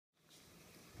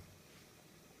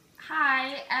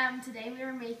Hi, today we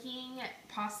are making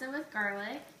pasta with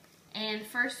garlic, and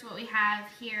first what we have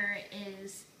here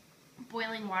is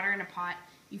boiling water in a pot.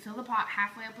 You fill the pot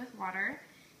halfway up with water,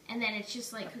 and then it's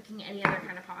just like cooking any other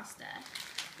kind of pasta.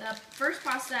 The first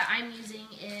pasta I'm using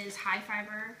is high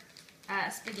fiber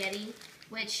spaghetti,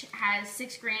 which has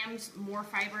 6 grams more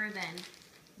fiber than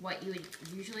what you would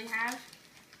usually have.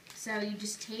 So you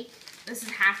just take, this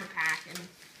is half a pack, and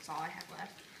that's all I have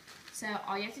left. So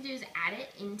all you have to do is add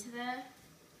it into the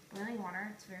boiling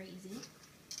water. It's very easy.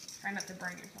 Try not to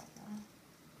burn yourself though.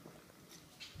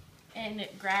 And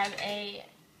grab a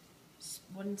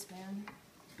wooden spoon,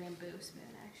 bamboo spoon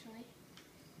actually.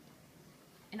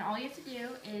 And all you have to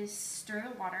do is stir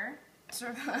the water,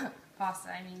 stir the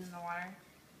pasta, in the water.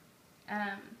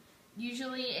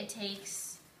 Usually it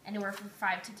takes anywhere from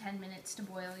 5 to 10 minutes to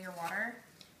boil your water,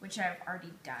 which I've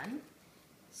already done.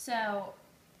 So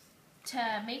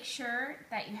to make sure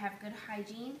that you have good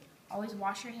hygiene, always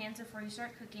wash your hands before you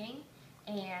start cooking,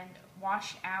 and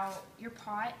wash out your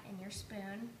pot and your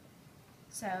spoon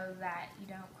so that you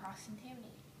don't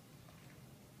cross-contaminate.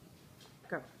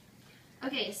 Go.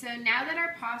 Okay, so now that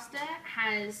our pasta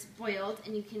has boiled,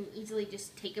 and you can easily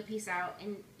just take a piece out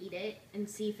and eat it and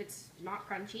see if it's not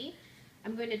crunchy,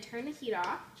 I'm going to turn the heat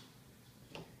off,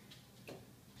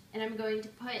 and I'm going to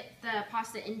put the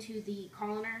pasta into the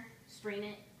colander, strain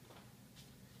it.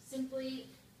 Simply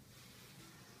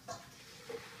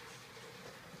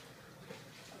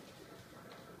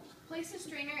place the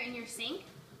strainer in your sink,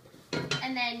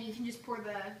 and then you can just pour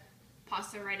the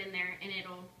pasta right in there, and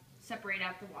it'll separate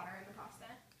out the water and the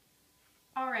pasta.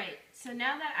 Alright, so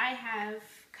now that I have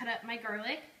cut up my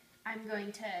garlic, I'm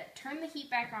going to turn the heat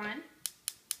back on.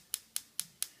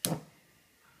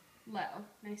 Low,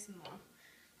 nice and low.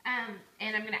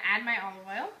 And I'm going to add my olive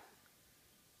oil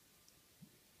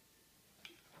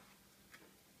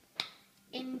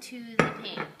into the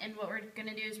pan, and what we're going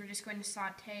to do is we're just going to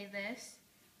saute this,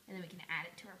 and then we can add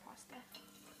it to our pasta.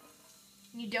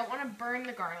 You don't want to burn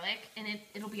the garlic, and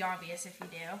it'll be obvious if you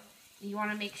do. You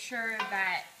want to make sure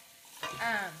that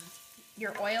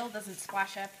your oil doesn't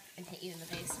splash up and hit you in the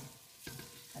face.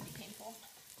 That'd be painful.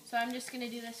 So I'm just going to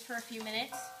do this for a few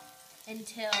minutes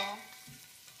until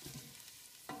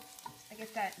I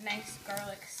get that nice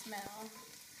garlic smell.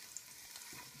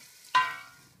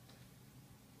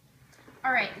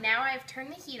 Alright, now I've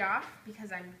turned the heat off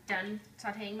because I'm done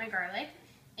sauteing my garlic,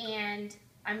 and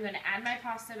I'm going to add my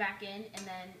pasta back in and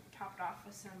then top it off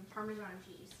with some Parmesan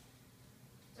cheese.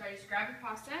 So I just grab the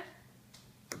pasta,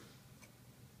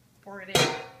 pour it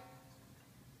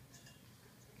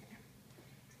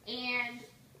in, and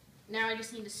now I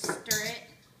just need to stir it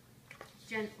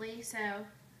gently so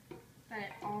that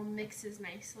it all mixes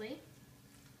nicely.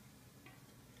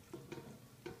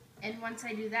 And once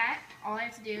I do that, all I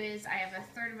have to do is I have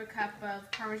 1/3 of a cup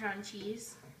of Parmesan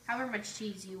cheese. However much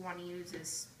cheese you want to use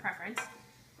is preference.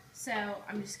 So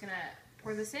I'm just going to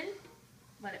pour this in,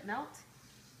 let it melt,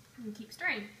 and keep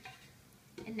stirring.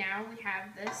 And now we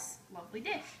have this lovely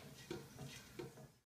dish.